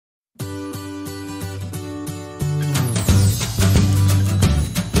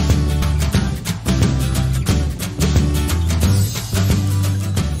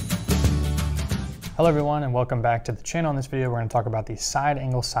Hello everyone and welcome back to the channel. In this video we're going to talk about the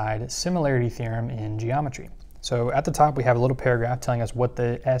side-angle-side similarity theorem in geometry. So at the top we have a little paragraph telling us what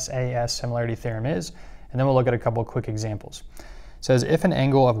the SAS similarity theorem is, and then we'll look at a couple of quick examples. It says if an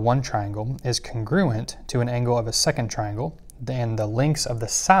angle of one triangle is congruent to an angle of a second triangle, then the lengths of the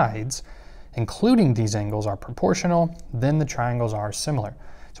sides, including these angles, are proportional, then the triangles are similar.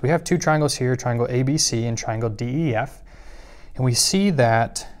 So we have two triangles here, triangle ABC and triangle DEF, and we see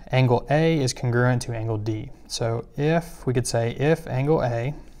that angle A is congruent to angle D. So if we could say if angle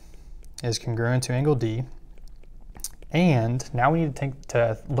A is congruent to angle D, and now we need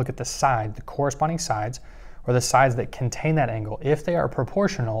to look at the side, the corresponding sides, or the sides that contain that angle. If they are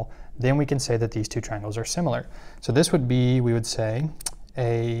proportional, then we can say that these two triangles are similar. So this would be, we would say,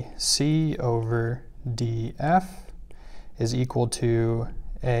 AC over DF is equal to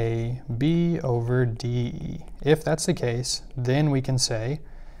AB over DE. If that's the case, then we can say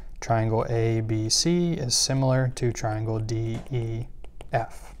triangle ABC is similar to triangle DEF.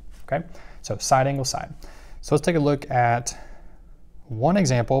 Okay, so side angle side. So let's take a look at one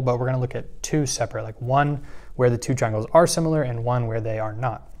example, but we're going to look at two separate, like one where the two triangles are similar and one where they are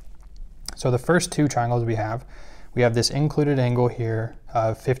not. So the first two triangles we have this included angle here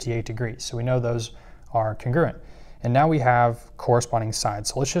of 58 degrees. So we know those are congruent. And now we have corresponding sides.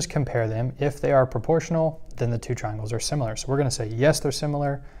 So let's just compare them. If they are proportional, then the two triangles are similar. So we're going to say yes, they're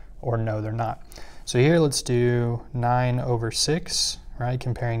similar, or no, they're not. So here let's do 9 over 6, right,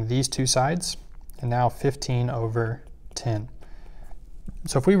 comparing these two sides, and now 15 over 10.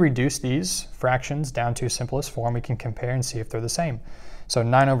 So if we reduce these fractions down to simplest form, we can compare and see if they're the same. So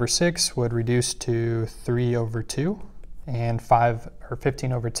 9 over 6 would reduce to 3 over 2, and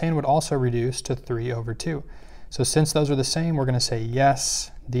 15 over 10 would also reduce to 3 over 2. So since those are the same, we're going to say yes,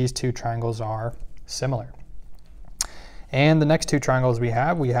 these two triangles are similar. And the next two triangles we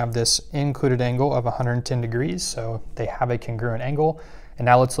have this included angle of 110 degrees, so they have a congruent angle. And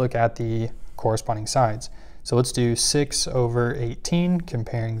now let's look at the corresponding sides. So let's do 6 over 18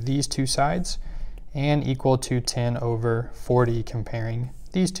 comparing these two sides, and equal to 10 over 40 comparing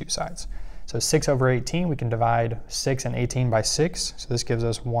these two sides. So 6 over 18, we can divide 6 and 18 by 6, so this gives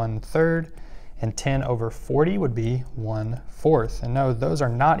us 1/3, and 10 over 40 would be 1/4. And no, those are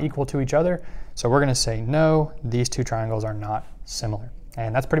not equal to each other, so we're going to say no, these two triangles are not similar.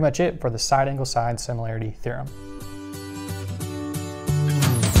 And that's pretty much it for the side-angle-side similarity theorem.